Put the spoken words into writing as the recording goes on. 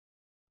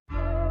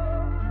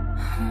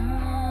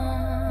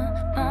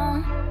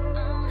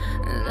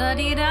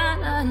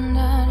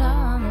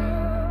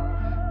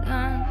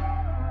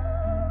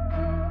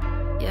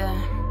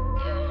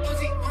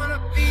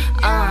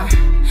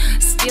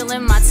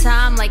Stealing my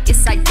time like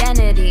it's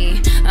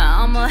identity.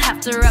 I'ma have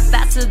to rap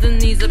faster than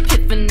these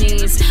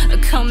epiphanies.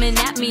 Coming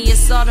at me,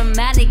 it's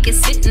automatic,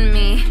 it's hitting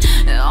me.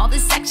 All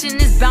this action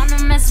is bound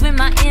to mess with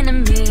my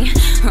enemy.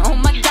 Oh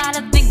my God,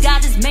 I think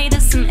God has made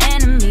us some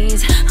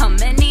enemies. How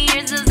many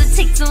years does it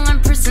take to learn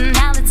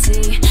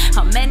personality?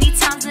 How many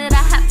times did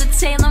I have to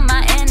tailor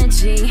my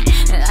energy?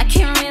 I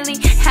can't really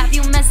have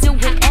you messing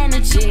with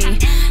energy.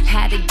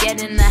 Had to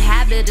get in the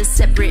habit of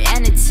separate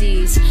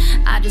entities.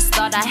 I just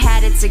thought I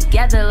had it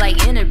together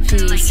like inner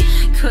peace.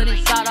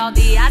 Couldn't dot all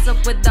the I's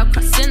up without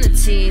crossing the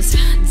T's.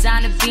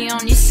 Dying to be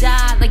on your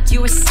side like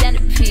you a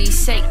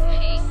centerpiece. Hey,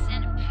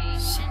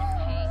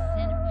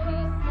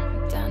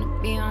 down to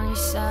be on your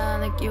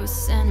side like you a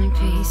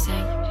centerpiece.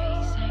 Hey,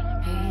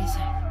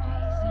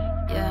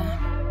 yeah,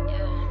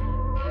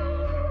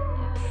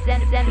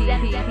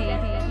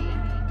 centerpiece.